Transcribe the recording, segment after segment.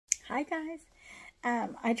Hi guys.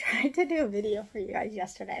 I tried to do a video for you guys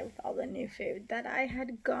yesterday with all the new food that I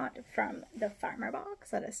had got from the farmer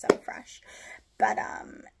box that is so fresh, but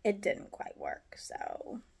it didn't quite work,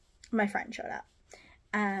 so my friend showed up.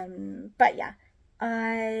 But yeah,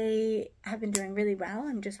 I have been doing really well.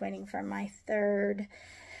 I'm just waiting for my third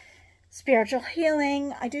spiritual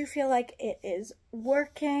healing. I do feel like it is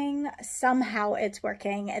working. Somehow it's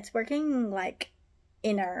working. It's working like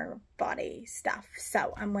inner body stuff.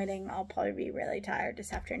 So I'm waiting. I'll probably be really tired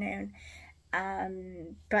this afternoon.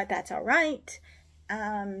 But that's all right.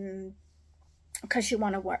 Because she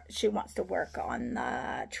wants to work on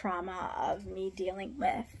the trauma of me dealing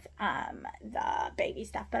with the baby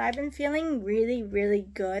stuff. But I've been feeling really, really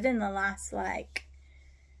good in the last like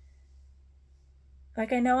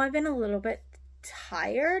I know I've been a little bit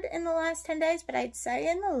tired in the last 10 days, but I'd say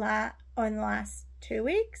in the last 2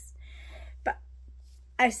 weeks. But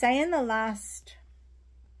I say in the last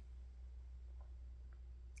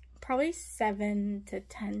probably 7 to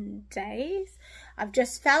 10 days, I've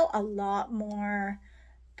just felt a lot more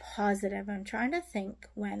positive. I'm trying to think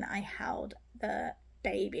when I held the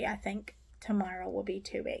baby. I think tomorrow will be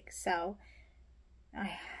 2 weeks. So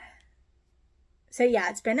yeah,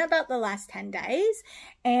 it's been about the last 10 days,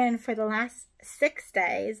 and for the last 6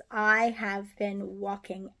 days, I have been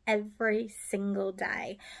walking every single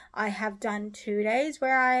day. I have done 2 days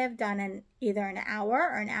where I have done either an hour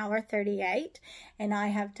or an hour 38, and I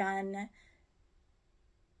have done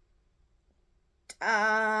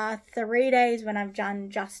 3 days when I've done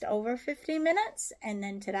just over 50 minutes, and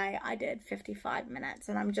then today I did 55 minutes,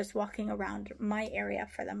 and I'm just walking around my area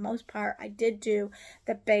for the most part. I did do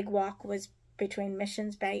the big walk was between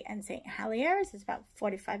Missions Bay and St. Helier's. It's about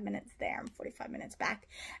 45 minutes there and 45 minutes back.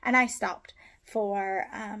 And I stopped for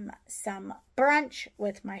some brunch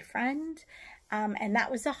with my friend. And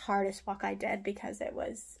that was the hardest walk I did because it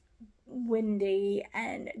was windy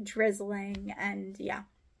and drizzling. And yeah,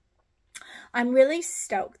 I'm really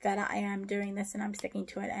stoked that I am doing this and I'm sticking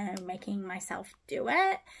to it and I'm making myself do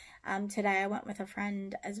it. Today I went with a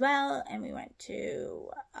friend as well, and we went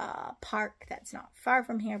to a park that's not far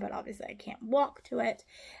from here, but obviously I can't walk to it.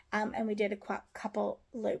 And we did a couple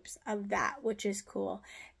loops of that, which is cool.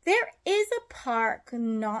 There is a park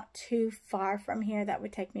not too far from here that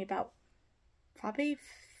would take me about probably,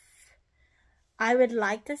 I would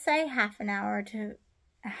like to say half an hour to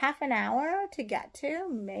get to,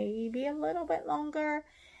 maybe a little bit longer.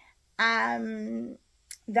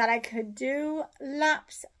 That I could do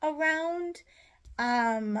laps around,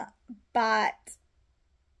 but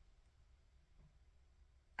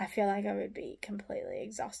I feel like I would be completely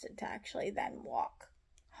exhausted to actually then walk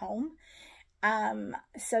home.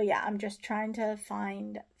 So yeah, I'm just trying to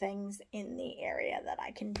find things in the area that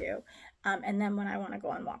I can do. And then when I want to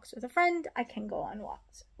go on walks with a friend, I can go on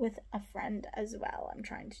walks with a friend as well. I'm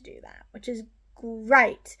trying to do that, which is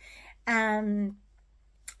great.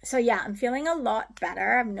 So yeah, I'm feeling a lot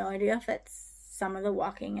better. I have no idea if it's some of the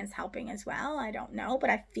walking is helping as well. I don't know, but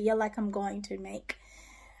I feel like I'm going to make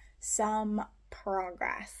some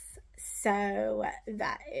progress. So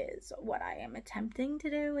that is what I am attempting to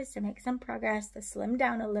do, is to make some progress, to slim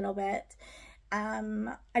down a little bit.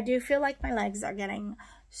 I do feel like my legs are getting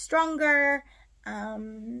stronger.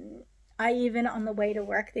 I even on the way to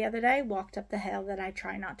work the other day walked up the hill that I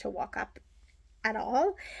try not to walk up at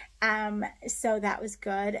all. So that was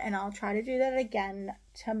good, and I'll try to do that again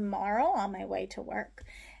tomorrow on my way to work.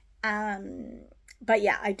 But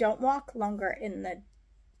yeah, I don't walk longer in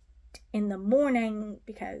the morning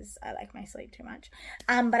because I like my sleep too much.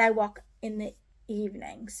 But I walk in the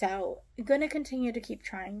evening. So I'm going to continue to keep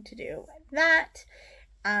trying to do that.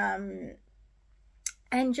 And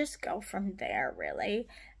just go from there, really.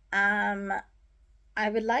 I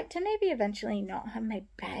would like to maybe eventually not have my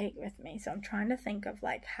bag with me. So I'm trying to think of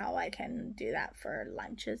like how I can do that for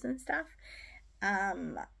lunches and stuff.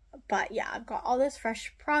 But yeah, I've got all this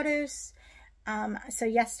fresh produce. So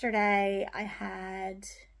yesterday I had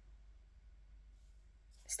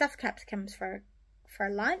stuffed capsicums for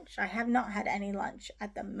lunch. I have not had any lunch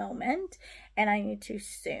at the moment, and I need to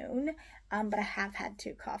soon. But I have had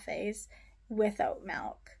 2 coffees with oat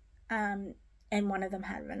milk. And one of them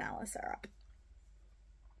had vanilla syrup.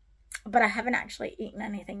 But I haven't actually eaten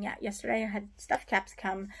anything yet. Yesterday I had stuffed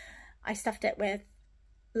capsicum. I stuffed it with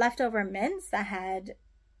leftover mince that had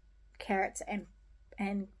carrots and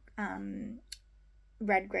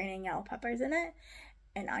red green and yellow peppers in it,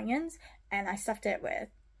 and onions. And I stuffed it with,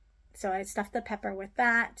 so I stuffed the pepper with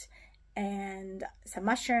that, and some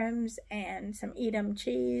mushrooms, and some Edam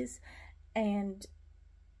cheese, and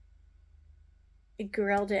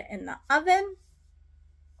grilled it in the oven.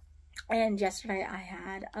 And yesterday I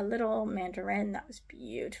had a little mandarin that was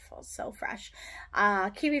beautiful, so fresh.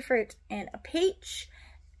 Kiwi fruit and a peach.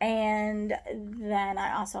 And then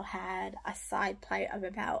I also had a side plate of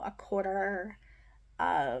about a quarter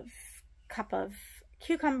of cup of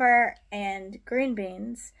cucumber and green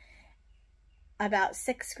beans, about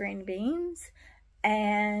 6 green beans.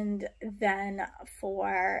 And then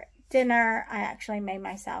for dinner, I actually made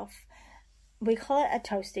myself, we call it a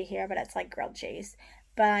toasty here, but it's like grilled cheese.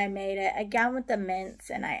 But I made it again with the mince,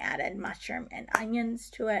 and I added mushroom and onions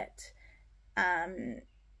to it. And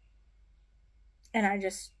I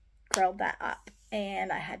just grilled that up.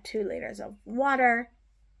 And I had 2 liters of water.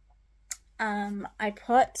 I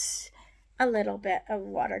put a little bit of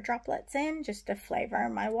water droplets in just to flavor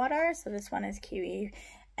my water. So this one is kiwi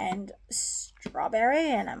and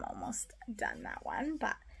strawberry, and I'm almost done that one.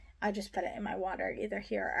 But I just put it in my water either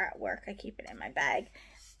here or at work. I keep it in my bag.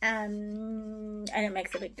 And it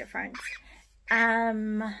makes a big difference.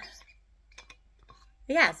 Yeah,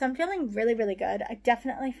 so I'm feeling really, really good. I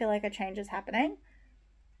definitely feel like a change is happening.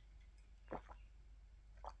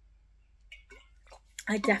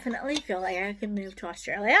 I definitely feel like I can move to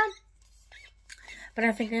Australia. But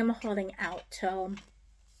I think I'm holding out till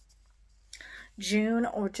June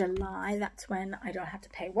or July. That's when I don't have to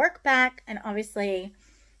pay work back. And obviously,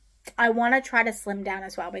 I want to try to slim down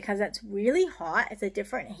as well because it's really hot. It's a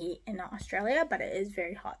different heat in Australia, but it is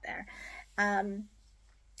very hot there.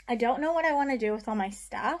 I don't know what I want to do with all my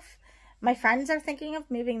stuff. My friends are thinking of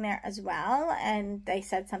moving there as well, and they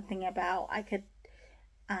said something about I could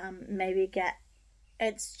maybe get,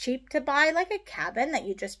 it's cheap to buy like a cabin that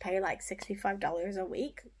you just pay like $65 a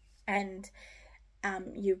week, and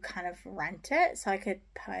you kind of rent it. So I could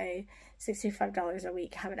pay $65 a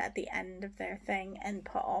week, have it at the end of their thing, and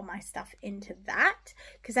put all my stuff into that,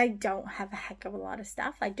 because I don't have a heck of a lot of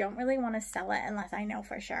stuff. I don't really want to sell it unless I know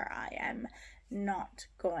for sure I am not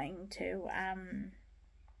going to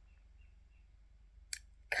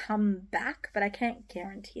come back, but I can't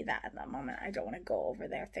guarantee that at the moment. I don't want to go over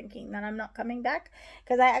there thinking that I'm not coming back,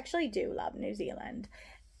 because I actually do love New Zealand.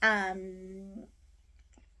 And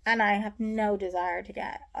I have no desire to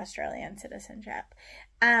get Australian citizenship.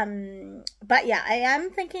 But yeah, I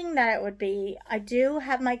am thinking that it would be, I do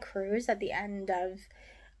have my cruise at the end of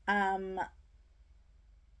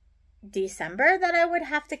December that I would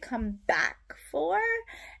have to come back for.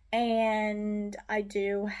 And I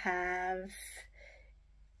do have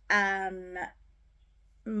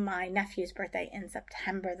my nephew's birthday in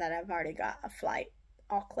September that I've already got a flight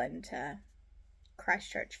Auckland to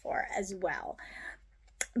Christchurch for as well.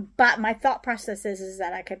 But my thought process is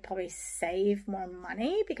that I could probably save more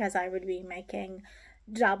money, because I would be making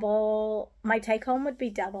double, my take home would be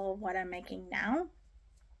double what I'm making now.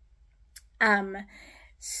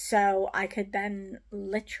 So I could then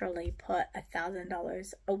literally put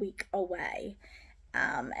 $1,000 a week away.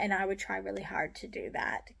 And I would try really hard to do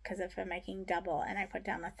that, because if I'm making double and I put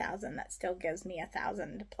down 1,000, that still gives me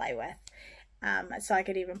 1,000 to play with. So I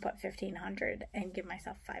could even put 1,500 and give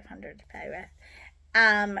myself 500 to play with.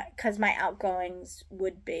 Because my outgoings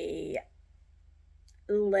would be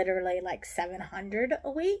literally like 700 a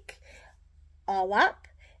week all up,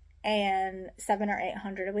 and 700 or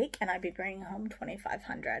 800 a week, and I'd be bringing home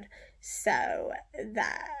 2,500. So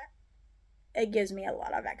that it gives me a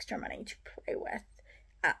lot of extra money to play with.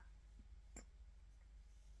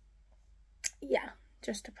 Yeah,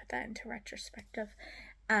 just to put that into retrospective,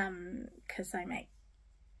 because I make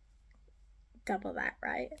double that,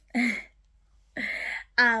 right?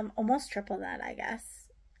 Almost triple that, I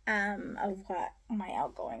guess, of what my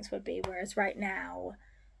outgoings would be. Whereas right now,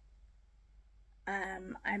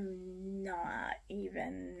 I'm not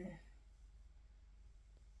even,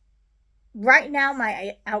 right now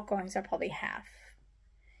my outgoings are probably half.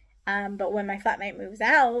 But when my flatmate moves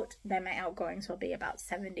out, then my outgoings will be about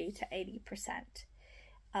 70 to 80%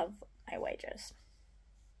 of my wages.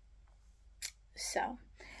 So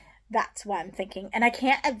that's what I'm thinking. And I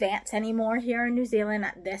can't advance anymore here in New Zealand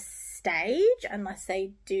at this stage unless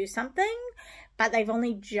they do something. But they've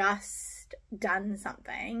only just done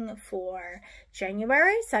something for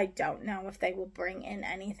January, so I don't know if they will bring in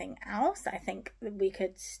anything else. I think we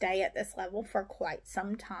could stay at this level for quite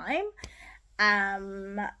some time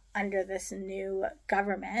under this new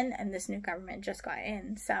government, and this new government just got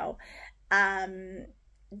in. So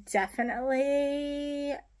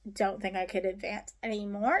definitely don't think I could advance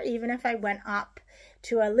anymore. Even if I went up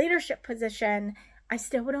to a leadership position, I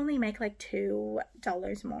still would only make like $2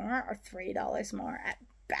 more or $3 more at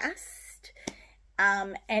best.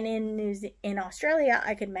 And in Australia,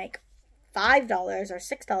 I could make $5 or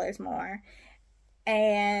 $6 more,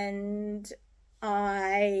 and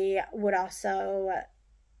I would also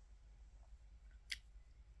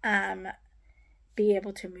be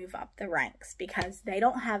able to move up the ranks, because they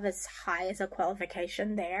don't have as high as a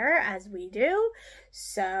qualification there as we do.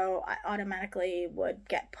 So I automatically would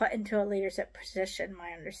get put into a leadership position,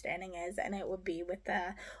 my understanding is, and it would be with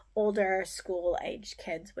the older school aged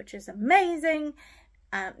kids, which is amazing.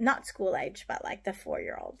 Not school age, but like the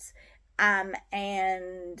 4-year-olds.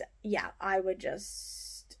 And yeah, I would just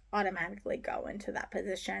automatically go into that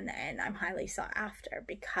position, and I'm highly sought after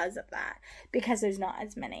because of that, because there's not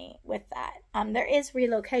as many with that. There is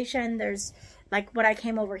relocation. There's like what I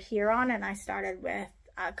came over here on, and I started with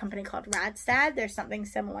a company called Radstad. There's something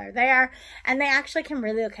similar there, and they actually can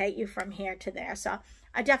relocate you from here to there. So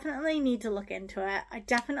I definitely need to look into it. I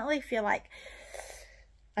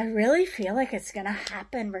really feel like it's gonna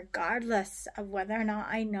happen regardless of whether or not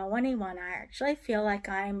I know anyone. I actually feel like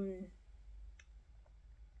I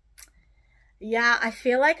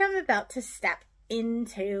feel like I'm about to step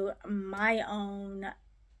into my own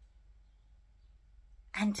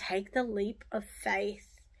and take the leap of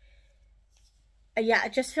faith. Yeah,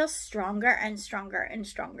 it just feels stronger and stronger and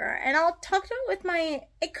stronger. And I'll talk to it with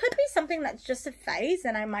it could be something that's just a phase,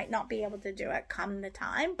 and I might not be able to do it come the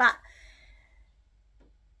time, but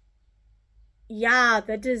yeah,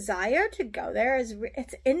 the desire to go there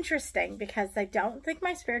it's interesting, because I don't think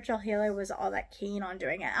my spiritual healer was all that keen on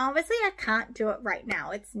doing it. Obviously, I can't do it right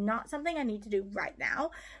now. It's not something I need to do right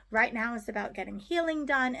now. Right now it's about getting healing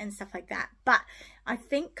done and stuff like that. But I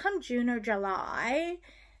think come June or July,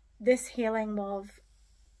 this healing will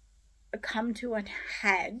come to a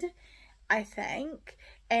head, I think.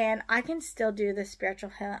 And I can still do the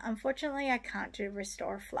spiritual healing. Unfortunately, I can't do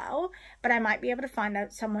restore flow, but I might be able to find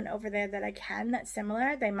out someone over there that I can, that's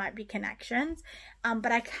similar. They might be connections, but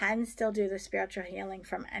I can still do the spiritual healing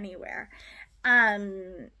from anywhere.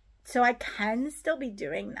 So I can still be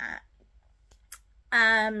doing that.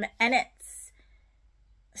 And it's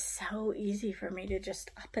so easy for me to just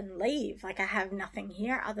up and leave. Like, I have nothing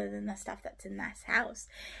here other than the stuff that's in this house.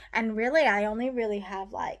 And really, I only really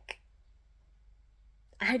have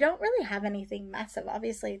I don't really have anything massive.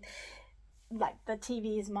 Obviously, like the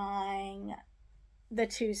TV is mine, the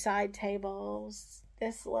 2 side tables,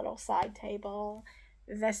 this little side table,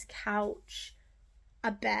 this couch,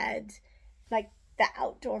 a bed, like the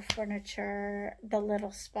outdoor furniture, the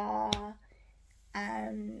little spa,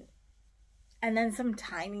 and then some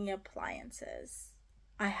tiny appliances.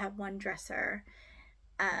 I have one dresser,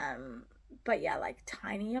 but yeah, like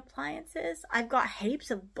tiny appliances. I've got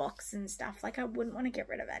heaps of books and stuff. Like, I wouldn't want to get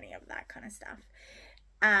rid of any of that kind of stuff.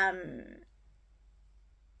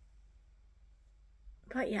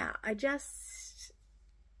 But yeah,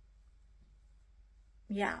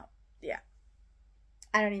 yeah.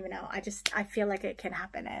 I don't even know. I feel like it can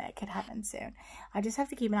happen, and it could happen soon. I just have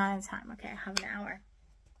to keep an eye on time. Okay, I have an hour.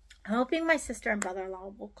 I'm hoping my sister and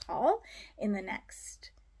brother-in-law will call in the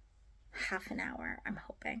next half an hour. I'm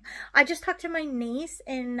hoping. I just talked to my niece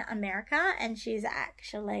in America, and she's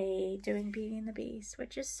actually doing Beauty and the Beast,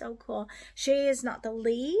 which is so cool. She is not the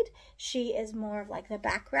lead. She is more of like the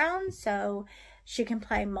background, so she can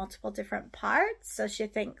play multiple different parts. So she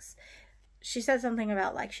said something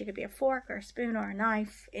about like she could be a fork or a spoon or a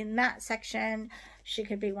knife in that section. She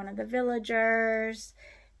could be one of the villagers.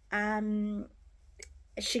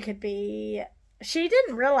 She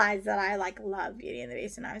didn't realize that I like love Beauty and the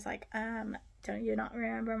Beast, and I was like, don't you not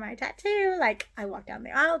remember my tattoo? Like, I walked down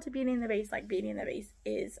the aisle to Beauty and the Beast. Like, Beauty and the Beast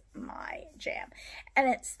is my jam. And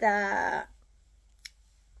it's the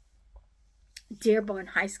Dearborn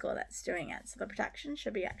High School that's doing it, so the production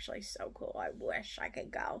should be actually so cool. I wish I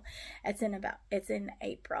could go. It's in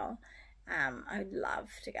April. I'd love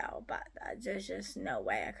to go, but there's just no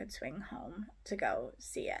way I could swing home to go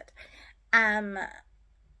see it.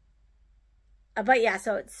 But yeah,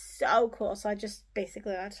 so it's so cool. So I just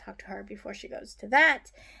basically got to talk to her before she goes to that.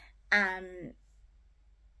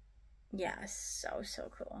 Yeah, so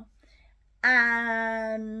cool.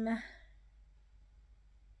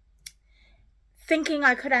 Thinking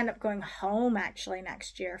I could end up going home actually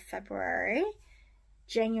next year,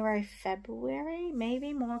 January, February,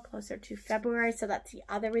 maybe more closer to February. So that's the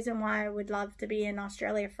other reason why I would love to be in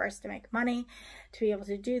Australia first, to make money, to be able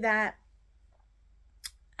to do that.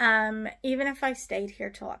 Even if I stayed here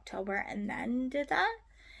till October and then did that,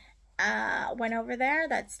 went over there,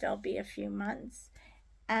 that'd still be a few months.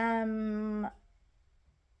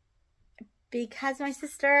 Because my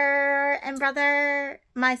sister-in-law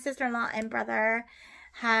and brother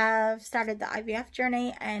have started the IVF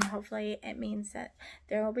journey, and hopefully it means that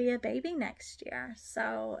there will be a baby next year.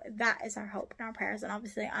 So that is our hope and our prayers. And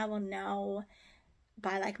obviously I will know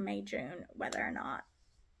by like May, June, whether or not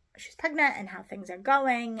she's pregnant and how things are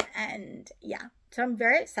going. And yeah, so I'm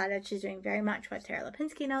very excited. She's doing very much what Tara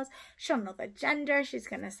Lipinski knows. She'll know the gender. She's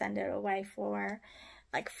going to send it away for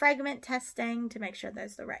like fragment testing to make sure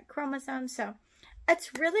there's the right chromosome. So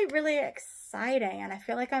it's really, really exciting. And I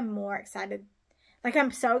feel like I'm more excited. Like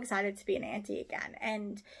I'm so excited to be an auntie again.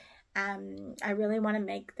 And I really want to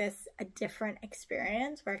make this a different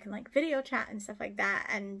experience where I can like video chat and stuff like that.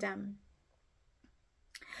 And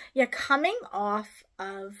yeah, coming off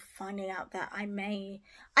of finding out that I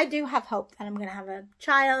do have hope that I'm going to have a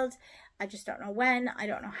child. I just don't know when. I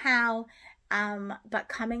don't know how. But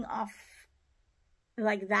coming off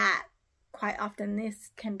like that, quite often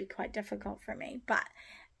this can be quite difficult for me. But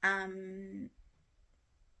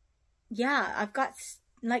yeah, I've got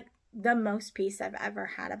like the most peace I've ever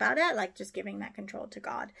had about it. Like just giving that control to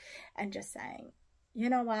God and just saying, you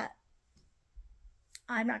know what?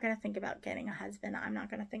 I'm not going to think about getting a husband. I'm not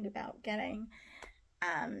going to think about getting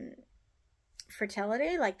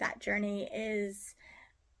fertility. Like that journey is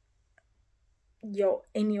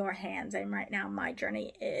in your hands. And right now my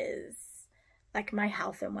journey is like my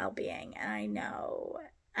health and well-being. And I know,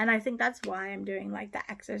 and I think that's why I'm doing like the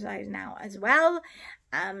exercise now as well.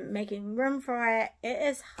 Making room for it. It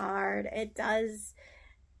is hard. It does.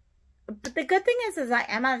 But the good thing is I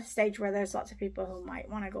am at a stage where there's lots of people who might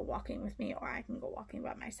want to go walking with me, or I can go walking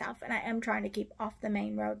by myself. And I am trying to keep off the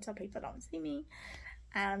main road so people don't see me.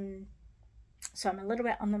 So I'm a little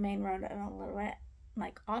bit on the main road and a little bit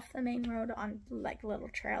like off the main road on like little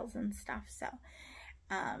trails and stuff. So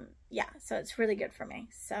yeah, so it's really good for me.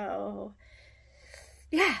 So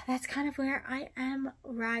yeah, that's kind of where I am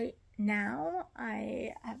right now.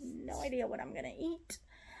 I have no idea what I'm gonna eat.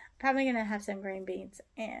 Probably gonna have some green beans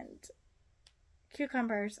and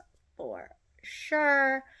cucumbers for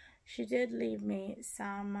sure. She did leave me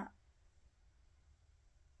some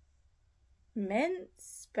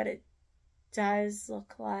mince, but it does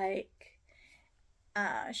look like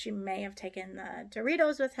she may have taken the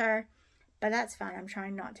Doritos with her, but that's fine. I'm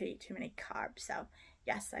trying not to eat too many carbs. So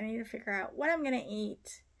yes, I need to figure out what I'm gonna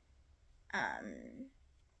eat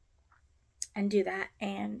and do that,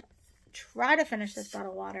 and try to finish this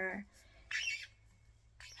bottle of water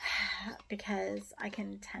because I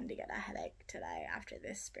can tend to get a headache today after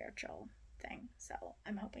this spiritual thing. So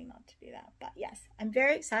I'm hoping not to do that. But yes, I'm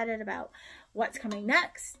very excited about what's coming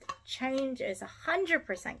next. Change is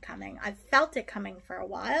 100% coming. I've felt it coming for a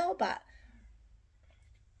while, but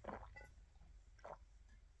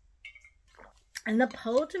and the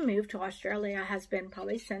pull to move to Australia has been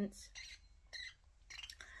probably since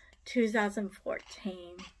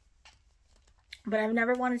 2014. But I've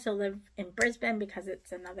never wanted to live in Brisbane because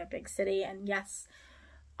it's another big city. And yes,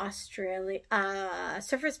 Australia,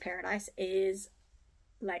 Surfers Paradise is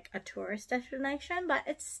like a tourist destination, but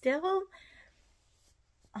it's still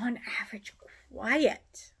on average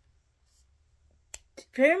quiet.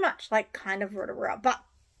 Very much like kind of Rotorua. But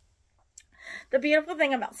the beautiful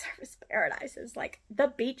thing about Surfers Paradise is like the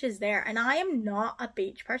beach is there. And I am not a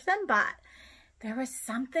beach person, but there was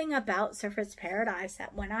something about Surfers Paradise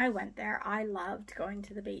that when I went there, I loved going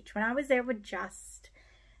to the beach. When I was there with just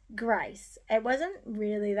Grace, it wasn't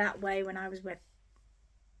really that way when I was with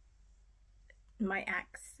my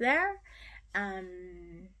ex there.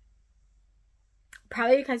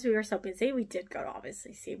 Probably because we were so busy. We did go to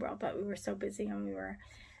obviously SeaWorld, but we were so busy and we were,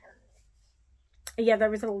 yeah, there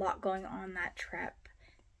was a lot going on that trip.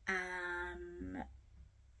 And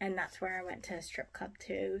that's where I went to a strip club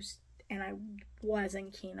too. And I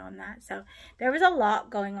wasn't keen on that. So there was a lot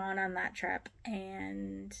going on that trip.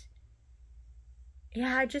 And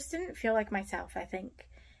yeah, I just didn't feel like myself. I think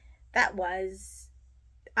I was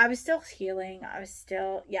still healing. I was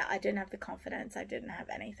still, yeah, I didn't have the confidence. I didn't have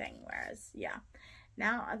anything. Whereas, yeah,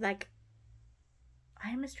 now like I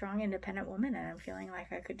am a strong, independent woman and I'm feeling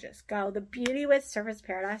like I could just go. The beauty with Surfers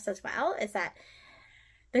Paradise as well is that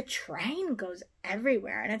the train goes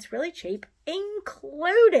everywhere and it's really cheap,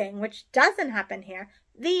 including, which doesn't happen here,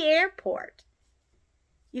 the airport.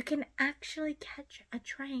 You can actually catch a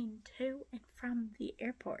train to and from the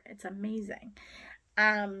airport. It's amazing.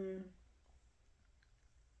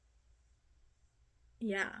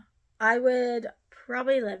 Yeah, I would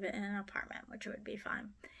probably live in an apartment, which would be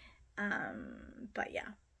fine. But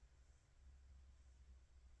yeah.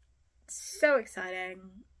 So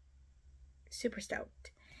exciting. Super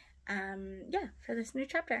stoked. Yeah, for this new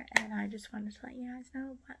chapter, and I just wanted to let you guys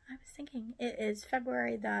know what I was thinking. It is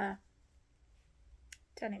February the,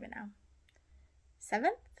 don't even know,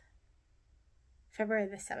 7th? February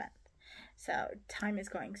the 7th. So time is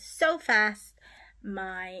going so fast.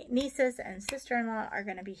 My nieces and sister-in-law are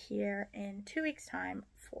going to be here in 2 weeks' time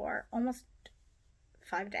for almost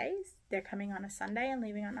 5 days. They're coming on a Sunday and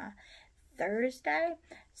leaving on a Thursday,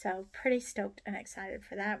 so pretty stoked and excited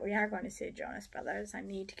for that. We are going to see the Jonas Brothers. I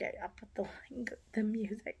need to get up with the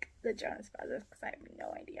music, the Jonas Brothers, because I have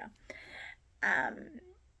no idea.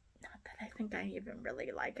 Not that I think I even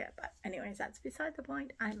really like it, but anyways, that's beside the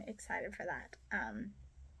point. I'm excited for that.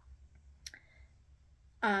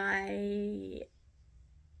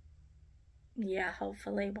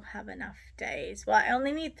 Hopefully we'll have enough days. Well, I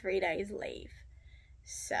only need 3 days leave,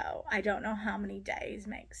 so I don't know how many days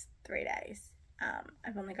makes 3 days.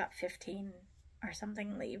 I've only got 15 or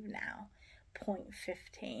something leave now,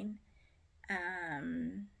 0.15.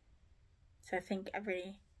 So I think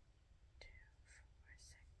every 2, 4,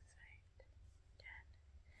 6, 8, 10.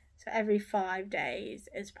 So every 5 days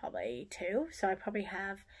is probably 2. So I probably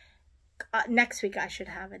have next week I should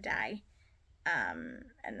have a day. And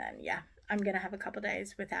then I'm gonna have a couple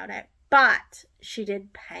days without it. But she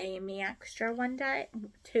did pay me extra one day,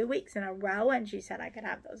 2 weeks in a row, and she said I could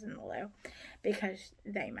have those in the lieu because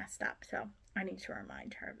they messed up. So I need to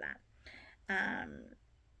remind her of that.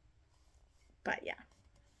 But yeah,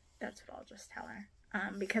 that's what I'll just tell her.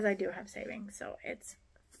 Because I do have savings, so it's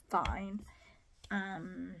fine.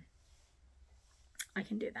 I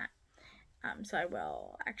can do that. So I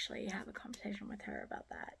will actually have a conversation with her about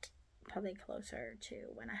that, probably closer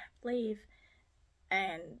to when I have leave,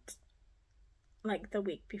 and like the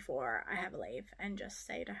week before I have leave, and just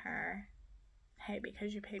say to her, hey,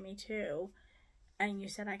 because you paid me 2 and you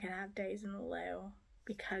said I could have days in the lieu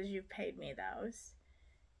because you've paid me those,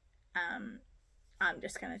 I'm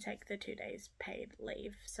just going to take the 2 days paid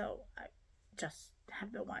leave, so I just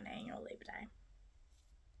have the 1 annual leave day.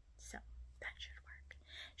 So that should work.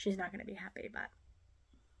 She's not going to be happy, but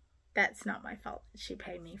that's not my fault. She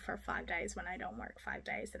paid me for 5 days when I don't work 5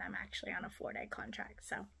 days, and I'm actually on a 4-day contract.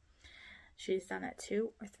 So she's done it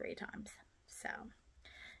 2 or 3 times. So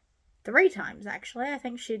 3 times, actually. I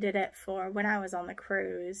think she did it for when I was on the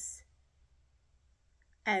cruise,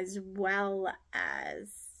 as well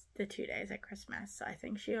as the 2 days at Christmas. So I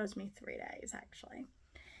think she owes me 3 days, actually,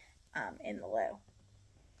 in the lieu,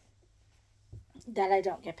 that I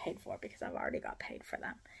don't get paid for because I've already got paid for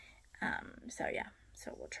them. So yeah,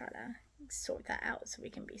 so we'll try to sort that out so we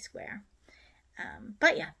can be square.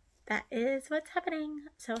 But yeah, that is what's happening.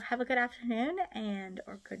 So have a good afternoon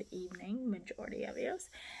or good evening, majority of you,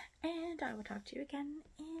 and I will talk to you again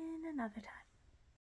in another time.